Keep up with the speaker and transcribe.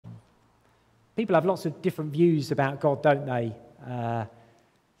People have lots of different views about God, don't they? And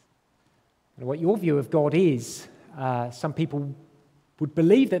what your view of God is. Some people would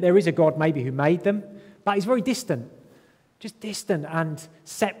believe that there is a God maybe who made them, but he's very distant. Just distant and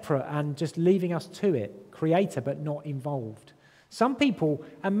separate and just leaving us to it. Creator, but not involved. Some people,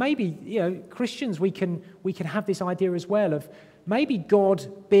 and maybe, Christians, we can have this idea as well of maybe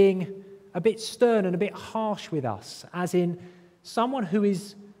God being a bit stern and a bit harsh with us, as in someone who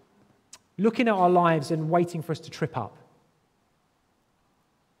is looking at our lives and waiting for us to trip up.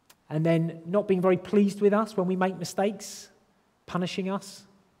 And then not being very pleased with us when we make mistakes, punishing us.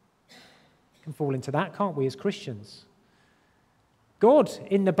 We can fall into that, can't we, as Christians? God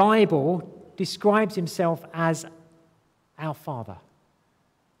in the Bible describes himself as our Father.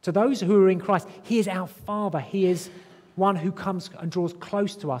 To those who are in Christ, he is our Father. He is one who comes and draws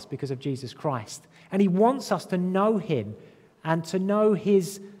close to us because of Jesus Christ. And he wants us to know him and to know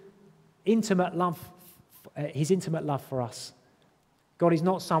his intimate love for us. God is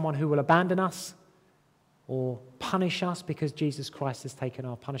not someone who will abandon us or punish us because Jesus Christ has taken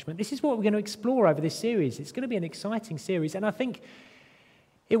our punishment. This is what we're going to explore over this series. It's going to be an exciting series, and I think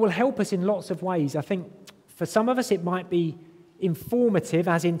it will help us in lots of ways. I think for some of us it might be informative,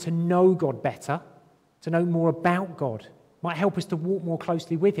 as in to know God better, to know more about God. It might help us to walk more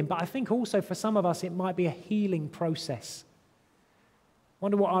closely with him. But I think also for some of us it might be a healing process. I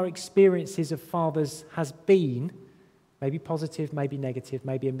wonder what our experiences of fathers has been, maybe positive, maybe negative,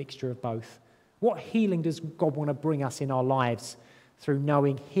 maybe a mixture of both. What healing does God want to bring us in our lives through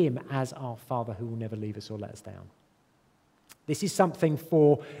knowing him as our Father who will never leave us or let us down? This is something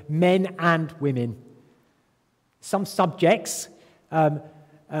for men and women. Some subjects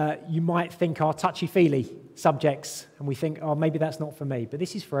you might think are touchy-feely subjects, and we think, oh, maybe that's not for me. But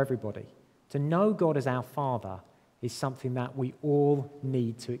this is for everybody. To know God as our Father is something that we all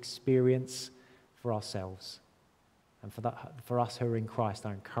need to experience for ourselves. And for us who are in Christ,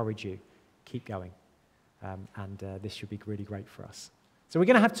 I encourage you, keep going. This should be really great for us. So we're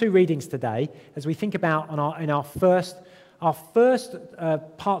going to have two readings today as we think about in our first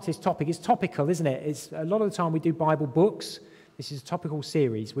part of this topic. Is topical, isn't it? It's a lot of the time we do Bible books. This is a topical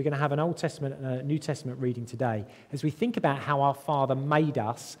series. We're going to have an Old Testament and a New Testament reading today as we think about how our Father made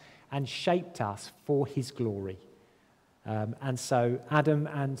us and shaped us for his glory. And so Adam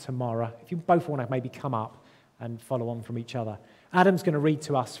and Tamara, if you both want to maybe come up and follow on from each other. Adam's going to read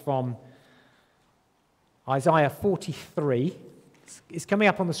to us from Isaiah 43. It's coming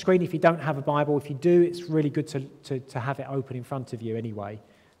up on the screen if you don't have a Bible. If you do, it's really good to have it open in front of you anyway,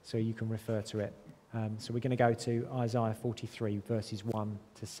 so you can refer to it. So we're going to go to Isaiah 43, verses 1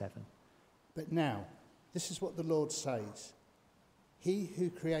 to 7. But now, this is what the Lord says. He who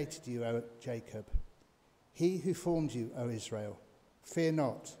created you, O Jacob, he who formed you, O Israel, fear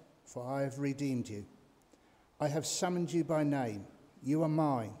not, for I have redeemed you. I have summoned you by name. You are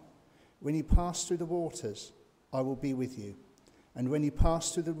mine. When you pass through the waters, I will be with you. And when you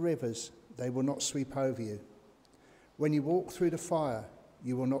pass through the rivers, they will not sweep over you. When you walk through the fire,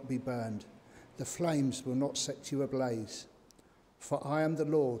 you will not be burned. The flames will not set you ablaze. For I am the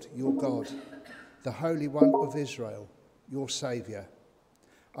Lord, your God, the Holy One of Israel, your Saviour.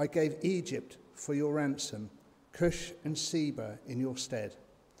 I gave Egypt for your ransom, Cush and Seba in your stead.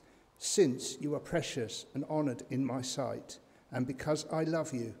 Since you are precious and honoured in my sight, and because I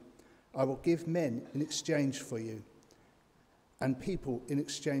love you, I will give men in exchange for you, and people in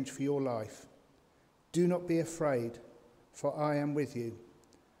exchange for your life. Do not be afraid, for I am with you.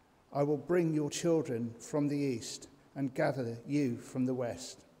 I will bring your children from the east and gather you from the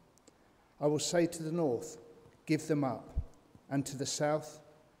west. I will say to the north, give them up, and to the south,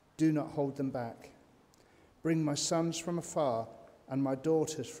 do not hold them back. Bring my sons from afar and my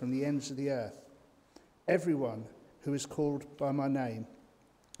daughters from the ends of the earth. Everyone who is called by my name,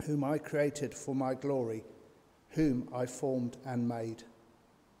 whom I created for my glory, whom I formed and made.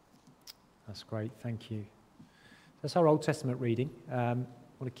 That's great, thank you. That's our Old Testament reading. Want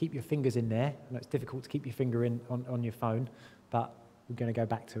to keep your fingers in there. I know it's difficult to keep your finger in on your phone, but we're going to go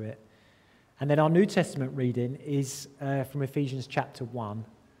back to it. And then our New Testament reading is from Ephesians chapter 1,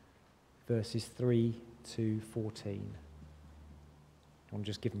 verses 3 to 14. I want to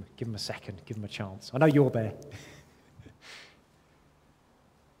just give them a second, give them a chance. I know you're there.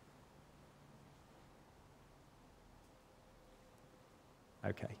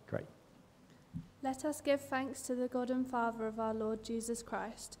 Okay, great. Let us give thanks to the God and Father of our Lord Jesus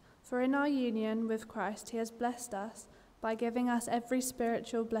Christ, for in our union with Christ he has blessed us by giving us every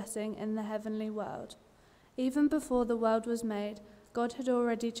spiritual blessing in the heavenly world. Even before the world was made, God had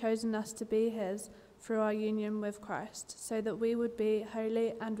already chosen us to be his through our union with Christ, so that we would be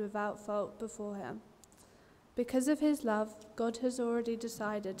holy and without fault before him. Because of his love, God has already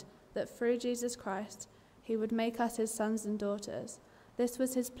decided that through Jesus Christ, he would make us his sons and daughters. This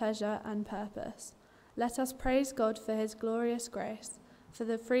was his pleasure and purpose. Let us praise God for his glorious grace, for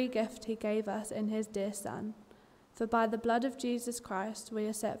the free gift he gave us in his dear Son. For by the blood of Jesus Christ we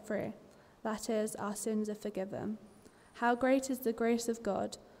are set free, that is, our sins are forgiven. How great is the grace of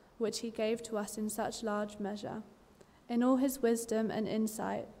God, which he gave to us in such large measure. In all his wisdom and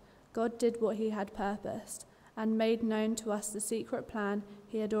insight, God did what he had purposed, and made known to us the secret plan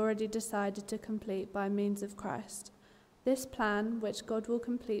he had already decided to complete by means of Christ. This plan, which God will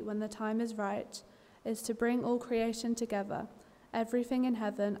complete when the time is right, is to bring all creation together, everything in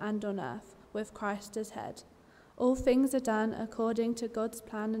heaven and on earth, with Christ as head. All things are done according to God's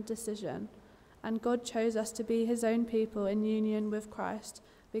plan and decision, and God chose us to be his own people in union with Christ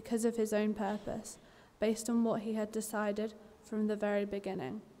because of his own purpose, based on what he had decided from the very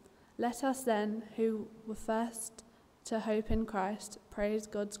beginning. Let us then, who were first to hope in Christ, praise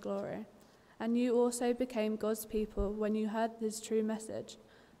God's glory. And you also became God's people when you heard his true message,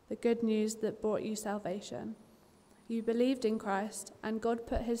 the good news that brought you salvation. You believed in Christ, and God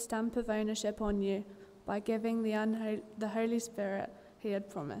put his stamp of ownership on you by giving the Holy Spirit he had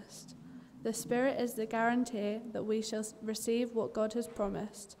promised. The Spirit is the guarantee that we shall receive what God has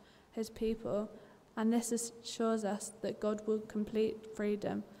promised his people, and this assures us that God will complete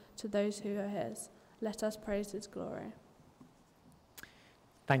freedom to those who are his. Let us praise his glory.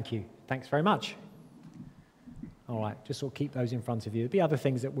 Thank you. Thanks very much. All right, just sort of keep those in front of you. There'll be other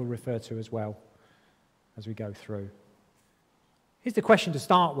things that we'll refer to as well as we go through. Here's the question to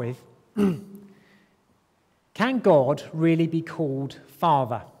start with. Can God really be called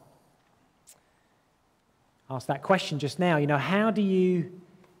Father? I asked that question just now. How do you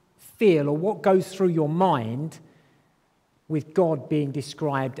feel, or what goes through your mind with God being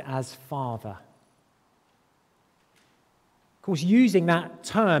described as Father? Of course, using that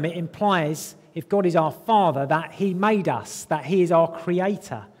term, it implies if God is our Father, that he made us, that he is our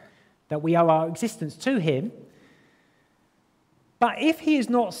creator, that we owe our existence to him. But if he is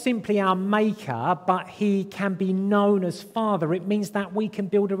not simply our maker, but he can be known as Father, it means that we can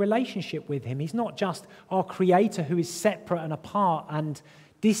build a relationship with him. He's not just our creator who is separate and apart and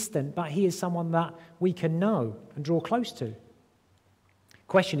distant, but he is someone that we can know and draw close to.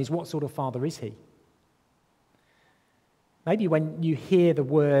 Question is, what sort of Father is he? Maybe when you hear the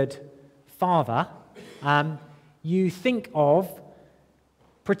word Father, you think of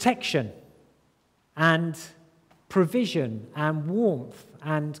protection and provision and warmth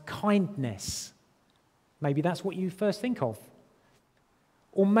and kindness. Maybe that's what you first think of.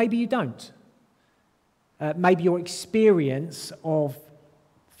 Or maybe you don't. Maybe your experience of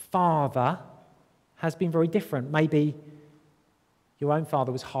father has been very different. Maybe your own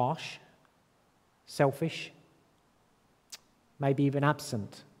father was harsh, selfish, maybe even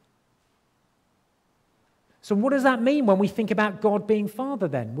absent. So what does that mean when we think about God being Father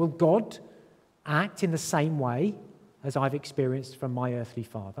then? Will God act in the same way as I've experienced from my earthly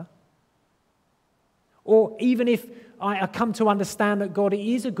father? Or even if I come to understand that God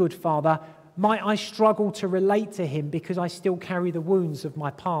is a good Father, might I struggle to relate to him because I still carry the wounds of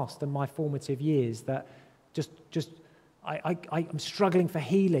my past and my formative years that I'm struggling for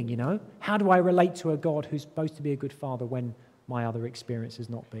healing, How do I relate to a God who's supposed to be a good Father when my other experience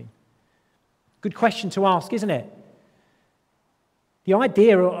has not been? Good question to ask, isn't it? The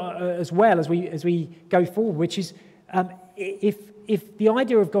idea as well as we go forward, which is if the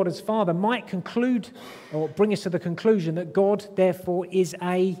idea of God as Father might conclude or bring us to the conclusion that God therefore is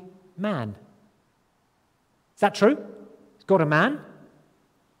a man. Is that true? Is God a man?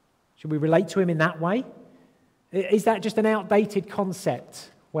 Should we relate to him in that way? Is that just an outdated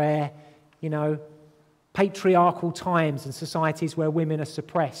concept where, patriarchal times and societies where women are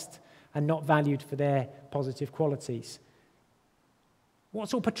suppressed and not valued for their positive qualities? What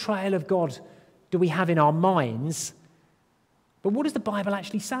sort of portrayal of God do we have in our minds? But what does the Bible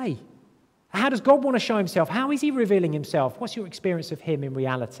actually say? How does God want to show himself? How is he revealing himself? What's your experience of him in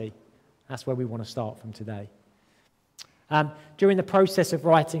reality? That's where we want to start from today. During the process of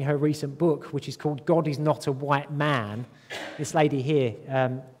writing her recent book, which is called God is Not a White Man, this lady here,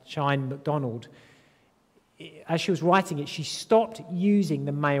 Shine MacDonald, as she was writing it, she stopped using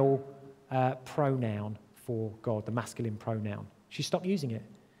the male pronoun for God, the masculine pronoun. She stopped using it.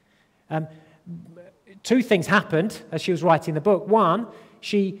 Two things happened as she was writing the book. One,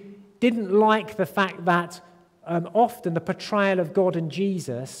 she didn't like the fact that often the portrayal of God and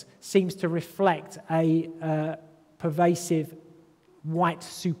Jesus seems to reflect a pervasive white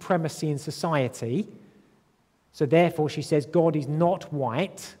supremacy in society. So therefore, she says, God is not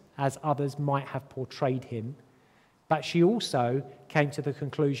white, as others might have portrayed him. But she also came to the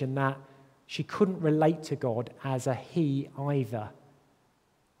conclusion that she couldn't relate to God as a he either.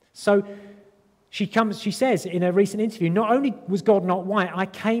 So she says in a recent interview, not only was God not white, I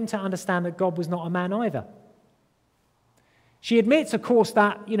came to understand that God was not a man either. She admits, of course,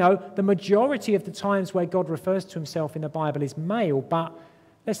 that, the majority of the times where God refers to himself in the Bible is male, but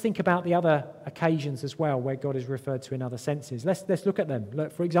let's think about the other occasions as well where God is referred to in other senses. Let's look at them.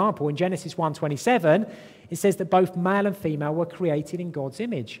 Look, for example, in Genesis 1:27, it says that both male and female were created in God's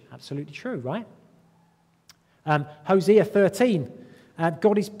image. Absolutely true, right? Hosea 13,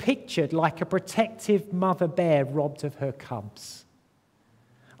 God is pictured like a protective mother bear robbed of her cubs.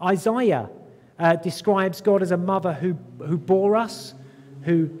 Isaiah describes God as a mother who bore us,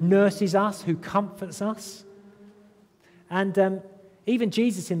 who nurses us, who comforts us. And even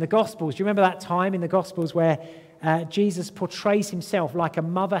Jesus in the Gospels, do you remember that time in the Gospels where Jesus portrays himself like a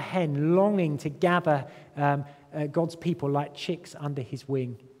mother hen longing to gather God's people like chicks under his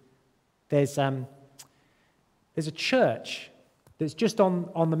wing? There's a church that's just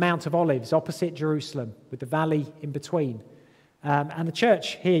on the Mount of Olives opposite Jerusalem with the valley in between. And the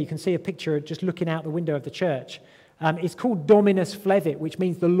church here, you can see a picture just looking out the window of the church. It's called Dominus Flevit, which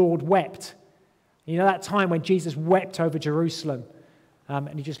means the Lord wept. You know that time when Jesus wept over Jerusalem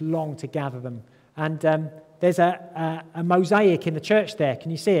and he just longed to gather them. And there's a mosaic in the church there.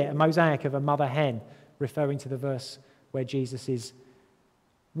 Can you see it? A mosaic of a mother hen referring to the verse where Jesus is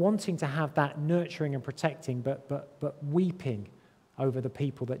wanting to have that nurturing and protecting but weeping over the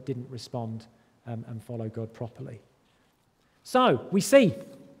people that didn't respond and follow God properly. So we see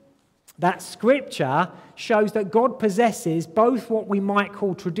that Scripture shows that God possesses both what we might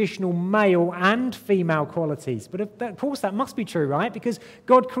call traditional male and female qualities. But of course that must be true, right? Because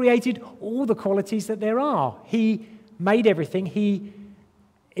God created all the qualities that there are. He made everything. He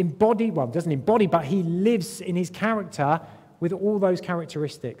doesn't embody, but he lives in his character with all those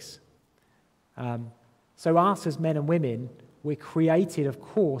characteristics. So us as men and women, we're created, of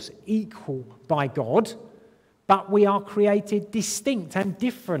course, equal by God, but we are created distinct and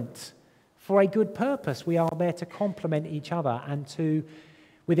different for a good purpose. We are there to complement each other and to,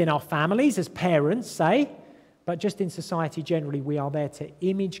 within our families as parents, say, but just in society generally, we are there to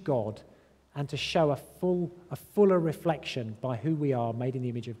image God and to show a fuller reflection by who we are, made in the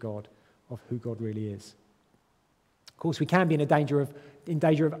image of God, of who God really is. Of course, we can be in danger of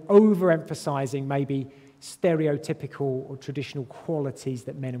overemphasizing maybe stereotypical or traditional qualities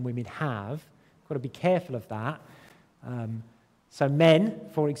that men and women have. Got to be careful of that. So men,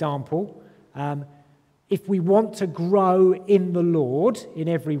 for example, if we want to grow in the Lord in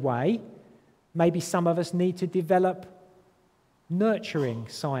every way, maybe some of us need to develop nurturing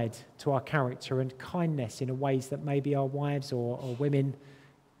side to our character and kindness in ways that maybe our wives or women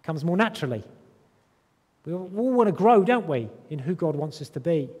comes more naturally. We all want to grow, don't we, in who God wants us to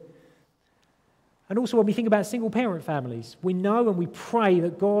be. And also when we think about single-parent families, we know and we pray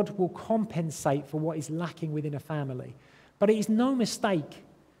that God will compensate for what is lacking within a family. But it is no mistake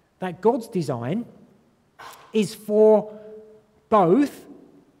that God's design is for both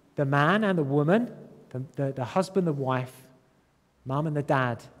the man and the woman, the husband, the wife, mum and the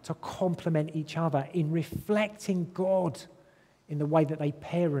dad, to complement each other in reflecting God in the way that they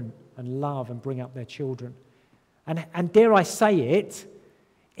parent and love and bring up their children. And dare I say it,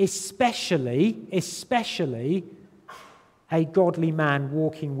 especially a godly man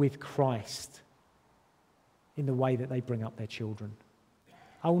walking with Christ in the way that they bring up their children.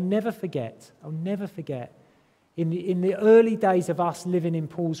 I'll never forget, in the early days of us living in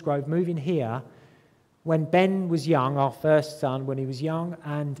Paulsgrove, moving here, when Ben was young, our first son, when he was young,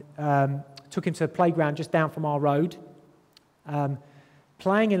 and took him to the playground just down from our road,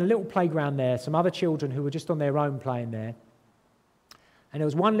 playing in a little playground there, some other children who were just on their own playing there. And there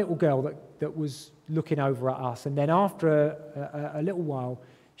was one little girl that was looking over at us. And then after a little while,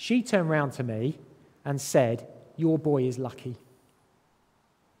 she turned around to me and said, "Your boy is lucky."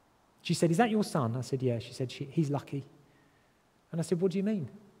 She said, "Is that your son?" I said, "Yeah." She said, "He's lucky." And I said, "What do you mean?"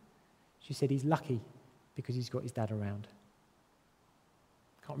 She said, "He's lucky because he's got his dad around."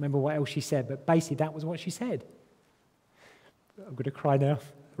 Can't remember what else she said, but basically that was what she said. I'm going to cry now.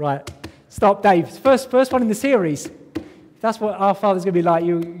 Right. Stop, Dave. First one in the series. That's what our Father's going to be like.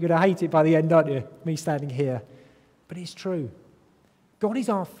 You're going to hate it by the end, aren't you? Me standing here. But it's true. God is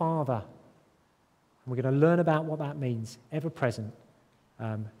our Father. And we're going to learn about what that means, ever present.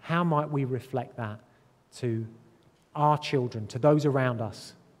 How might we reflect that to our children, to those around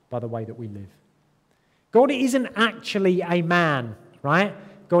us, by the way that we live? God isn't actually a man. right?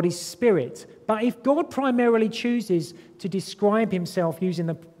 God is spirit. But if God primarily chooses to describe himself using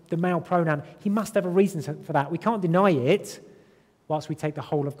the male pronoun, he must have a reason for that. We can't deny it whilst we take the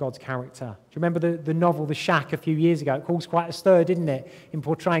whole of God's character. Do you remember the novel The Shack a few years ago? It caused quite a stir, didn't it, in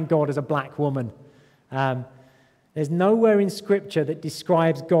portraying God as a black woman. There's nowhere in Scripture that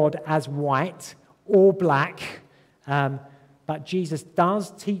describes God as white or black, but Jesus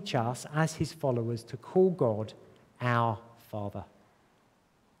does teach us as his followers to call God our Father.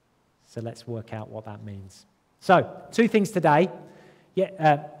 So let's work out what that means. So, 2 things today.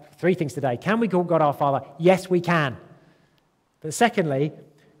 3 things today. Can we call God our Father? Yes, we can. But secondly,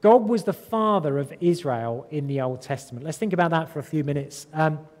 God was the father of Israel in the Old Testament. Let's think about that for a few minutes.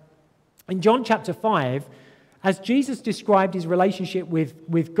 In John chapter 5, as Jesus described his relationship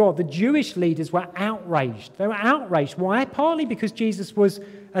with God, the Jewish leaders were outraged. They were outraged. Why? Partly because Jesus was,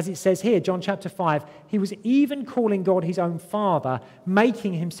 as it says here, John chapter 5, he was even calling God his own Father,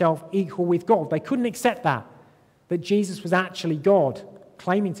 making himself equal with God. They couldn't accept that Jesus was actually God,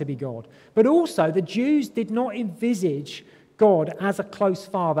 claiming to be God. But also, the Jews did not envisage God as a close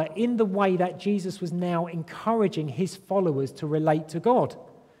father in the way that Jesus was now encouraging his followers to relate to God.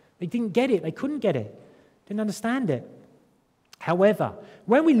 They didn't get it. They couldn't get it. Didn't understand it. However,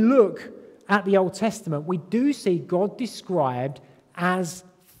 when we look at the Old Testament, we do see God described as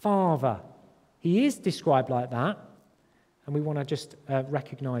Father. He is described like that, and we want to just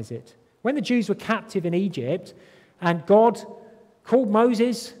recognize it. When the Jews were captive in Egypt, and God called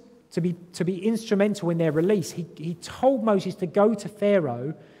Moses to be instrumental in their release, he told Moses to go to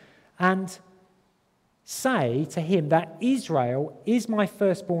Pharaoh and say to him that Israel is my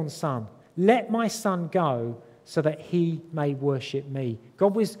firstborn son. Let my son go so that he may worship me.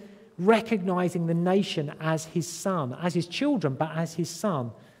 God was recognizing the nation as his son, as his children, but as his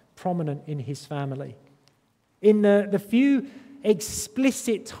son, prominent in his family. In the few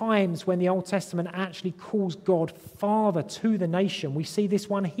explicit times when the Old Testament actually calls God Father to the nation, we see this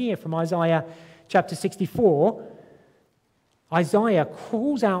one here from Isaiah chapter 64. Isaiah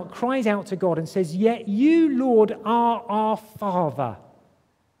cries out to God and says, "Yet you, Lord, are our Father.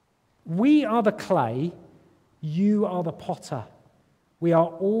 We are the clay, you are the potter. We are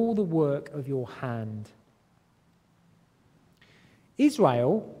all the work of your hand."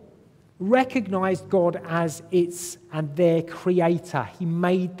 Israel recognized God as its and their creator. He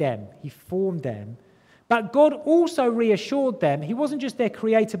made them, he formed them. But God also reassured them he wasn't just their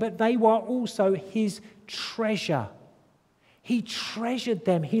creator, but they were also his treasure. He treasured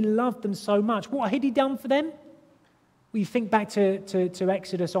them. He loved them so much. What had he done for them? We think back to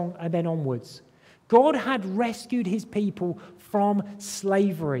Exodus and then onwards. God had rescued his people from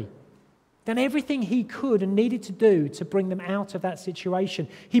slavery, done everything he could and needed to do to bring them out of that situation.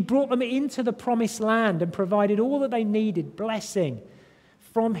 He brought them into the promised land and provided all that they needed, blessing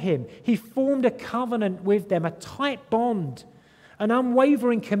from him. He formed a covenant with them, a tight bond, an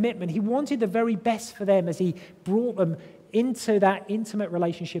unwavering commitment. He wanted the very best for them as he brought them into that intimate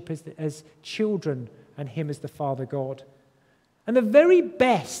relationship as children and him as the Father God. And the very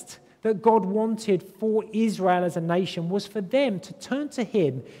best that God wanted for Israel as a nation was for them to turn to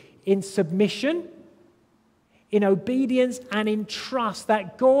him in submission, in obedience, and in trust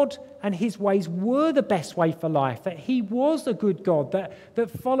that God and his ways were the best way for life, that he was a good God,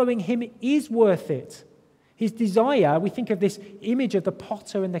 that following him is worth it. His desire, we think of this image of the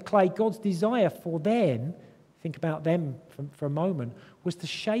potter and the clay, God's desire for them, think about them for a moment, was to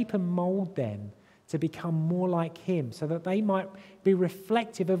shape and mold them to become more like him so that they might be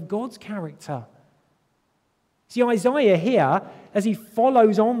reflective of God's character. See, Isaiah here, as he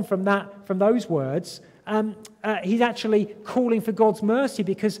follows on from those words, he's actually calling for God's mercy,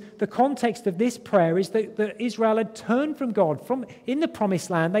 because the context of this prayer is that Israel had turned from God. In the promised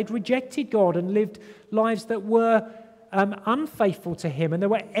land, they'd rejected God and lived lives that were unfaithful to him, and they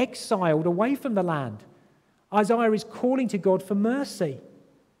were exiled away from the land. Isaiah is calling to God for mercy,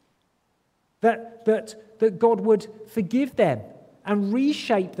 that God would forgive them and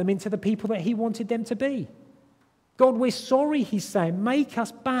reshape them into the people that he wanted them to be. God, we're sorry, he's saying. Make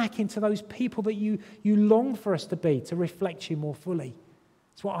us back into those people that you long for us to be, to reflect you more fully.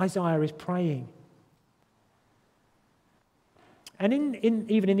 That's what Isaiah is praying. And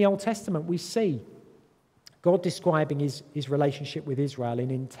even in the Old Testament, we see God describing his relationship with Israel in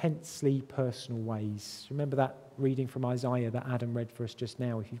intensely personal ways. Remember that reading from Isaiah that Adam read for us just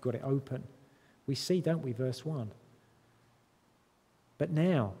now, if you've got it open. We see, don't we, verse 1. But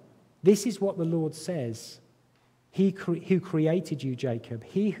now, this is what the Lord says. He who created you, Jacob,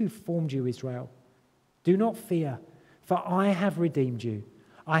 he who formed you, Israel. Do not fear, for I have redeemed you.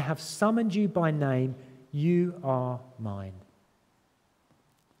 I have summoned you by name. You are mine.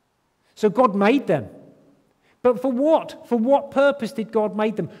 So God made them. But for what? For what purpose did God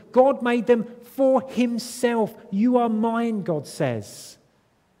make them? God made them for himself. You are mine, God says.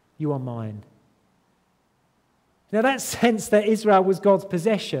 You are mine. Now that sense that Israel was God's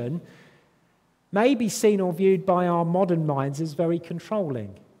possession may be seen or viewed by our modern minds as very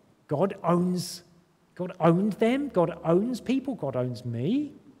controlling. God owned them. God owns people. God owns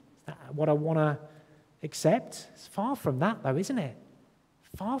me. Is that what I want to accept? It's far from that, though, isn't it?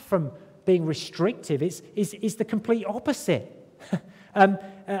 Far from being restrictive. It's the complete opposite.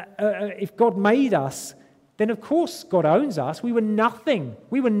 If God made us, then of course God owns us. We were nothing.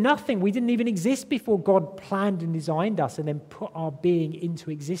 We didn't even exist before God planned and designed us and then put our being into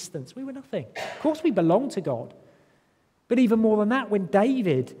existence. We were nothing. Of course we belong to God. But even more than that, when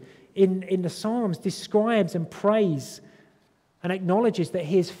David in the Psalms describes and prays and acknowledges that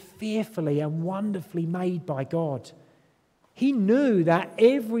he is fearfully and wonderfully made by God, he knew that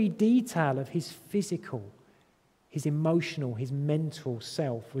every detail of his physical, his emotional, his mental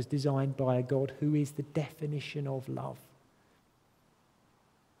self was designed by a God who is the definition of love.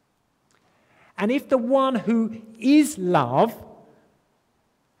 And if the one who is love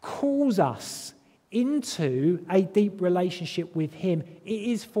calls us into a deep relationship with him, it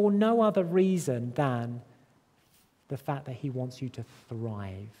is for no other reason than the fact that he wants you to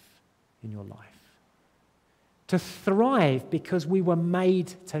thrive in your life. To thrive because we were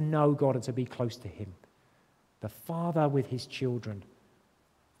made to know God and to be close to him. The Father with his children.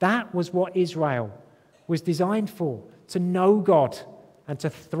 That was what Israel was designed for, to know God and to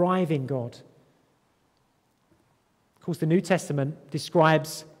thrive in God. Of course, the New Testament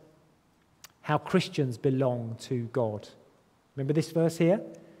describes how Christians belong to God. Remember this verse here?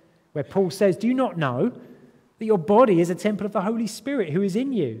 Where Paul says, "Do you not know that your body is a temple of the Holy Spirit who is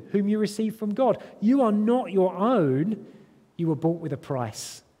in you, whom you received from God? You are not your own. You were bought with a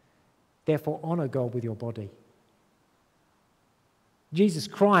price. Therefore, honor God with your body." Jesus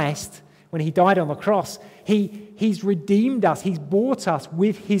Christ, when he died on the cross, he's redeemed us. He's bought us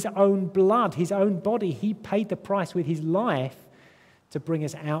with his own blood, his own body. He paid the price with his life to bring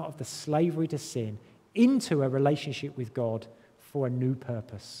us out of the slavery to sin into a relationship with God for a new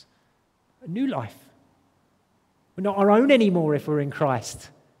purpose, a new life. We're not our own anymore if we're in Christ.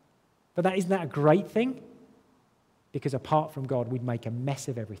 But isn't that a great thing? Because apart from God, we'd make a mess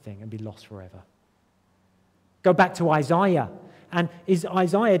of everything and be lost forever. Go back to Isaiah. And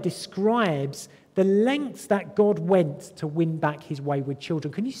Isaiah describes the lengths that God went to win back his wayward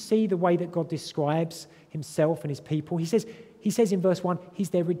children. Can you see the way that God describes himself and his people? He says in verse 1, he's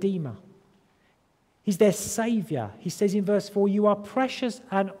their Redeemer. He's their Saviour. He says in verse 4, "You are precious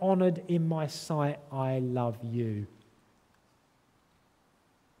and honoured in my sight. I love you."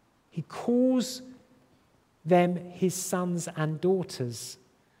 He calls them his sons and daughters.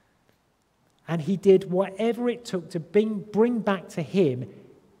 And he did whatever it took to bring back to him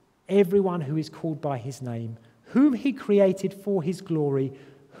everyone who is called by his name, whom he created for his glory,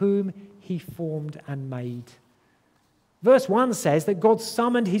 whom he formed and made. Verse 1 says that God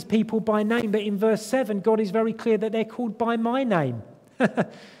summoned his people by name, but in verse 7, God is very clear that they're called by my name.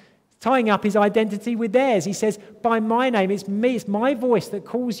 Tying up his identity with theirs. He says, by my name, it's me, it's my voice that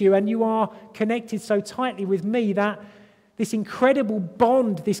calls you, and you are connected so tightly with me that this incredible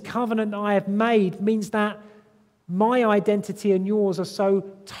bond, this covenant that I have made, means that my identity and yours are so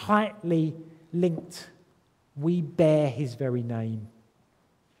tightly linked. We bear his very name.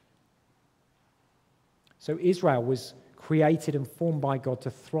 So Israel was created and formed by God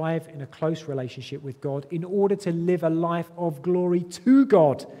to thrive in a close relationship with God in order to live a life of glory to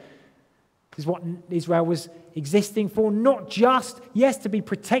God. This is what Israel was existing for, not just, yes, to be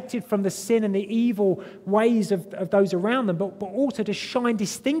protected from the sin and the evil ways of those around them, but also to shine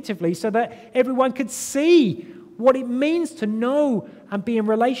distinctively so that everyone could see what it means to know and be in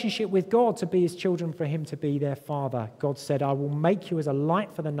relationship with God, to be his children, for him to be their father. God said, "I will make you as a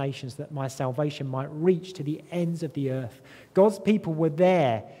light for the nations that my salvation might reach to the ends of the earth." God's people were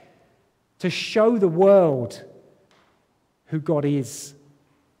there to show the world who God is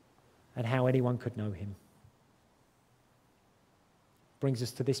and how anyone could know him. Brings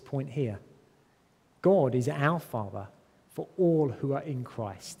us to this point here. God is our Father for all who are in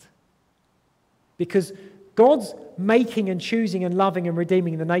Christ. Because God's making and choosing and loving and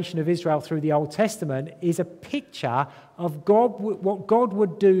redeeming the nation of Israel through the Old Testament is a picture of what God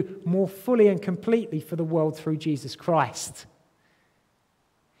would do more fully and completely for the world through Jesus Christ.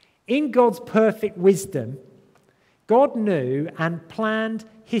 In God's perfect wisdom, God knew and planned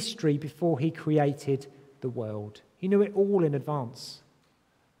history before he created the world. He knew it all in advance.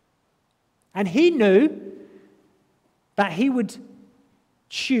 And he knew that he would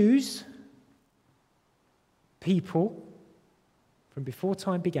choose people from before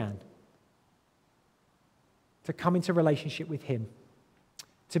time began to come into relationship with him,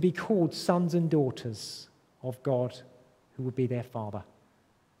 to be called sons and daughters of God who would be their Father,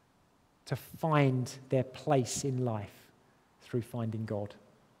 to find their place in life through finding God,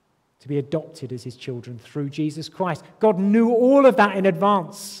 to be adopted as his children through Jesus Christ. God knew all of that in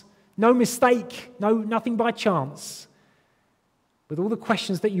advance. No mistake, nothing by chance. With all the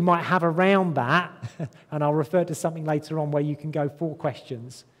questions that you might have around that, and I'll refer to something later on where you can go 4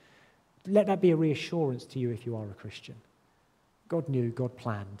 questions, let that be a reassurance to you if you are a Christian. God knew, God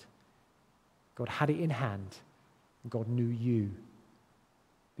planned, God had it in hand, and God knew you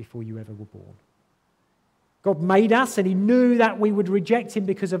before you ever were born. God made us, and he knew that we would reject him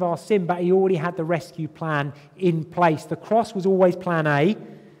because of our sin, but he already had the rescue plan in place. The cross was always plan A,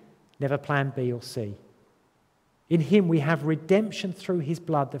 never plan B or C. In him we have redemption through his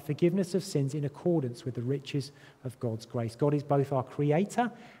blood, the forgiveness of sins in accordance with the riches of God's grace. God is both our creator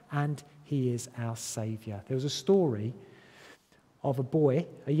and he is our saviour. There was a story of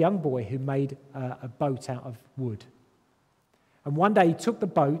a young boy who made a boat out of wood. And one day he took the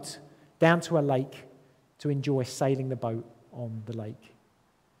boat down to a lake to enjoy sailing the boat on the lake.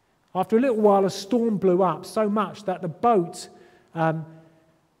 After a little while, a storm blew up so much that the boat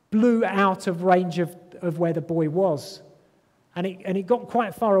blew out of range of where the boy was. And it got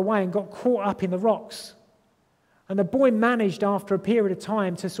quite far away and got caught up in the rocks. And the boy managed, after a period of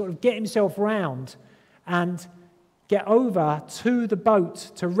time, to sort of get himself round and get over to the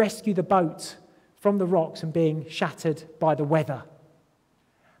boat to rescue the boat from the rocks and being shattered by the weather.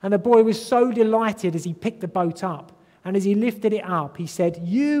 And the boy was so delighted as he picked the boat up. And as he lifted it up, he said,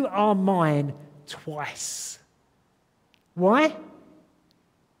 "You are mine twice." Why?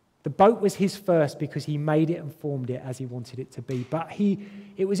 The boat was his first because he made it and formed it as he wanted it to be. But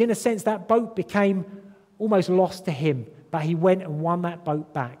it was in a sense that boat became almost lost to him. But he went and won that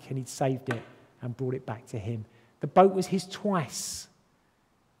boat back, and he'd saved it and brought it back to him. The boat was his twice.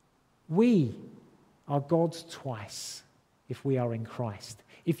 We are God's twice if we are in Christ.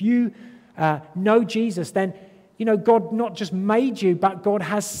 If you know Jesus, then God not just made you, but God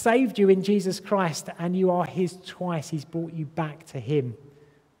has saved you in Jesus Christ, and you are his twice. He's brought you back to him.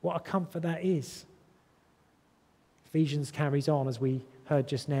 What a comfort that is. Ephesians carries on, as we heard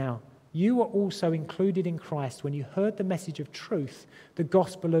just now. You were also included in Christ when you heard the message of truth, the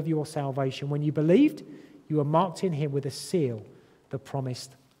gospel of your salvation. When you believed, you were marked in him with a seal, the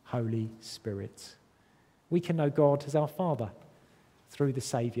promised Holy Spirit. We can know God as our Father through the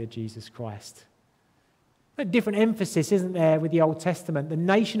Saviour, Jesus Christ. A different emphasis, isn't there, with the Old Testament? The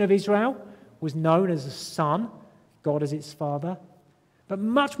nation of Israel was known as a son, God as its Father. But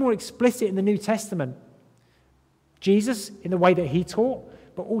much more explicit in the New Testament. Jesus, in the way that he taught,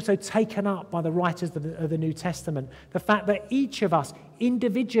 but also taken up by the writers of the New Testament. The fact that each of us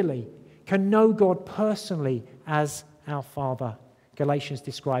individually can know God personally as our Father. Galatians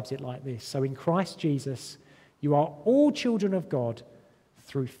describes it like this. So in Christ Jesus, you are all children of God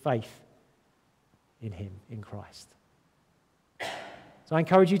through faith in him, in Christ. So I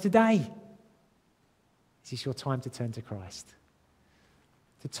encourage you today, this is your time to turn to Christ.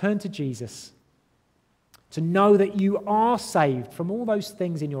 To turn to Jesus, to know that you are saved from all those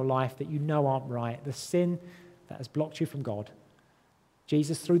things in your life that you know aren't right, the sin that has blocked you from God.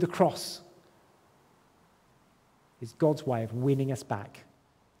 Jesus, through the cross, is God's way of winning us back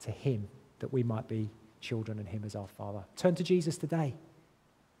to him, that we might be children and him as our Father. Turn to Jesus today.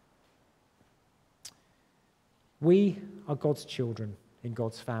 We are God's children in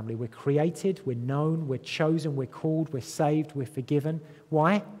God's family. We're created, we're known, we're chosen, we're called, we're saved, we're forgiven.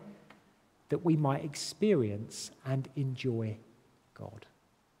 Why? That we might experience and enjoy God.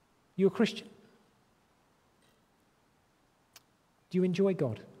 You're a Christian. Do you enjoy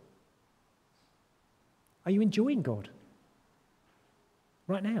God? Are you enjoying God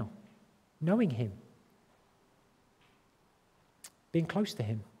right now? Knowing him? Being close to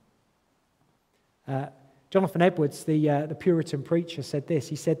him? Jonathan Edwards, the Puritan preacher, said this.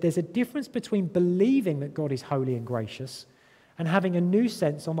 He said, "There's a difference between believing that God is holy and gracious and having a new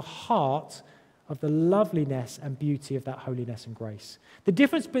sense on the heart of the loveliness and beauty of that holiness and grace. The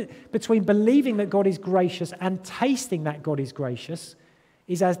difference between believing that God is gracious and tasting that God is gracious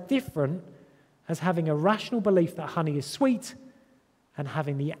is as different as having a rational belief that honey is sweet and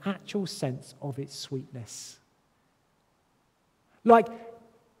having the actual sense of its sweetness." Like,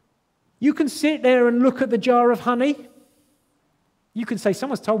 you can sit there and look at the jar of honey. You can say,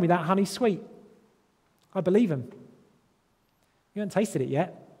 "Someone's told me that honey's sweet." I believe him. You haven't tasted it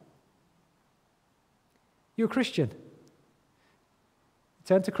yet. You're a Christian.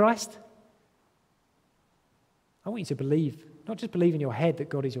 Turn to Christ. I want you to believe, not just believe in your head that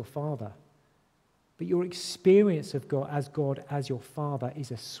God is your Father, but your experience of God as your Father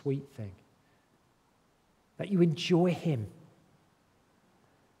is a sweet thing. That you enjoy Him.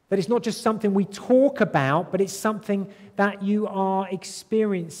 That it's not just something we talk about, but it's something that you are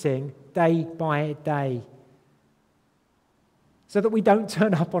experiencing day by day. So that we don't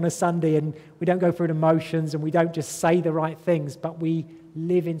turn up on a Sunday and we don't go through the motions and we don't just say the right things, but we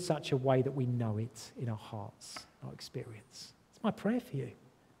live in such a way that we know it in our hearts, our experience. It's my prayer for you.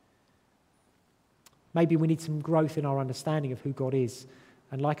 Maybe we need some growth in our understanding of who God is.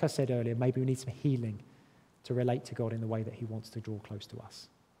 And like I said earlier, maybe we need some healing to relate to God in the way that He wants to draw close to us.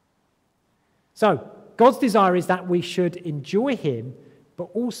 So, God's desire is that we should enjoy Him, but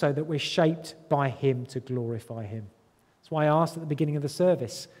also that we're shaped by Him to glorify Him. That's why I asked at the beginning of the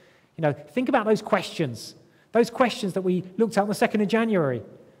service, think about those questions that we looked at on the 2nd of January.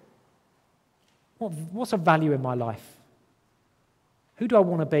 What's of value in my life? Who do I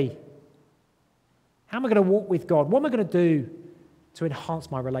want to be? How am I going to walk with God? What am I going to do to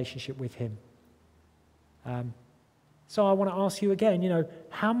enhance my relationship with Him? So I want to ask you again,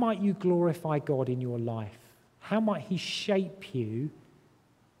 how might you glorify God in your life? How might He shape you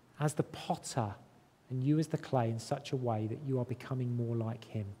as the potter and you as the clay in such a way that you are becoming more like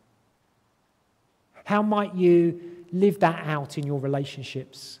Him? How might you live that out in your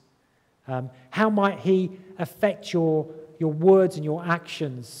relationships? How might He affect your words and your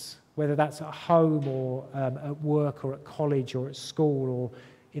actions, whether that's at home or at work or at college or at school or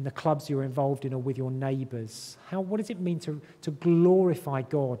in the clubs you're involved in or with your neighbours? What does it mean to glorify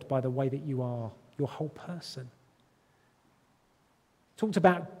God by the way that you are, your whole person? Talked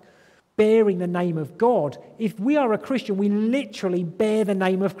about bearing the name of God. If we are a Christian, we literally bear the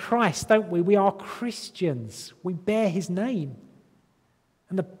name of Christ, don't we? We are Christians. We bear His name.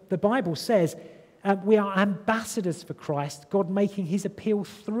 And the Bible says we are ambassadors for Christ, God making His appeal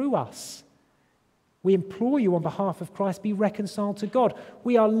through us. We implore you on behalf of Christ, be reconciled to God.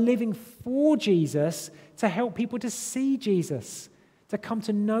 We are living for Jesus to help people to see Jesus, to come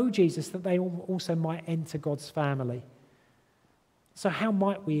to know Jesus, that they also might enter God's family. So how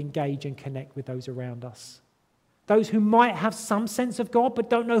might we engage and connect with those around us? Those who might have some sense of God but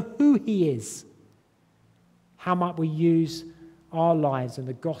don't know who He is. How might we use our lives and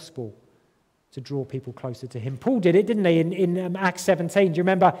the gospel to draw people closer to Him? Paul did it, didn't he, in Acts 17. Do you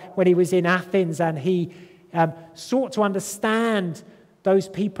remember when he was in Athens and he sought to understand those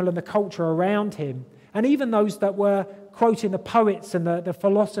people and the culture around him, and even those that were quoting the poets and the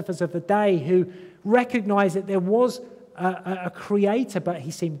philosophers of the day who recognized that there was a creator, but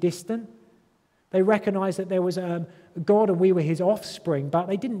He seemed distant. They recognized that there was a God and we were His offspring, but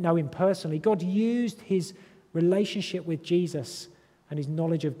they didn't know Him personally. God used His relationship with Jesus and His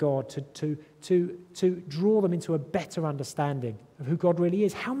knowledge of God to draw them into a better understanding of who God really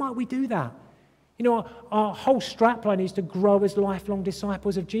is. How might we do that? Our whole strapline is to grow as lifelong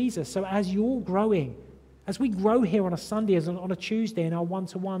disciples of Jesus. So as you're growing, as we grow here on a Sunday, as on a Tuesday in our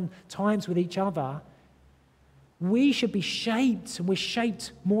one-to-one times with each other, we should be shaped, and we're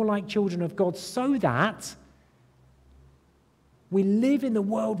shaped more like children of God so that we live in the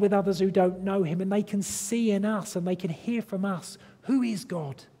world with others who don't know Him, and they can see in us and they can hear from us, who is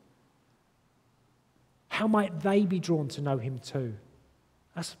God? How might they be drawn to know Him too?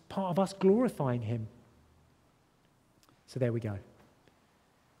 That's part of us glorifying Him. So there we go.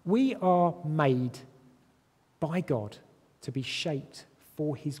 We are made by God to be shaped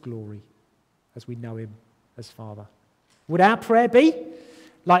for His glory as we know Him as Father. Would our prayer be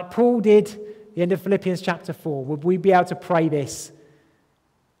like Paul did at the end of Philippians chapter 4? Would we be able to pray this?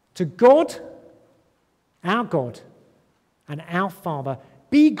 To God, our God, and our Father,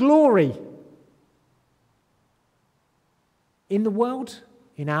 be glory in the world,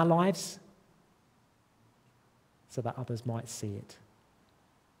 in our lives, so that others might see it.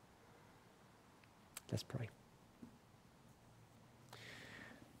 Let's pray.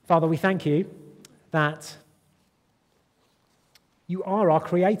 Father, we thank You that You are our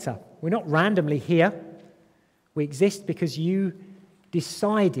Creator. We're not randomly here. We exist because You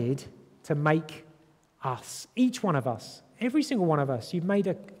decided to make us, each one of us, every single one of us. You've made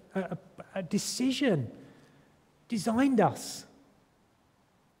a decision, designed us.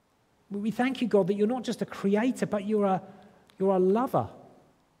 We thank You, God, that You're not just a creator, but You're a lover.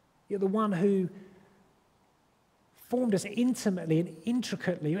 You're the one who formed us intimately and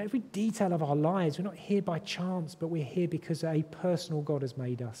intricately, every detail of our lives. We're not here by chance, but we're here because a personal God has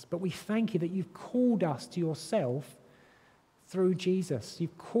made us. But we thank You that You've called us to Yourself through Jesus.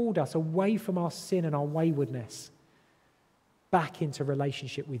 You've called us away from our sin and our waywardness, back into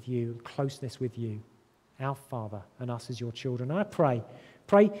relationship with You and closeness with You. our Father, and us as your children. I pray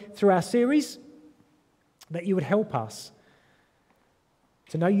through our series that you would help us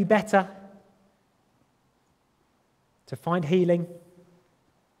to know you better, to find healing,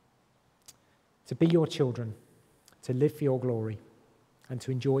 to be your children, to live for your glory, and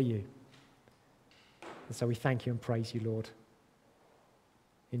to enjoy you. And so we thank you and praise you, Lord.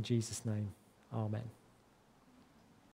 In Jesus' name, amen.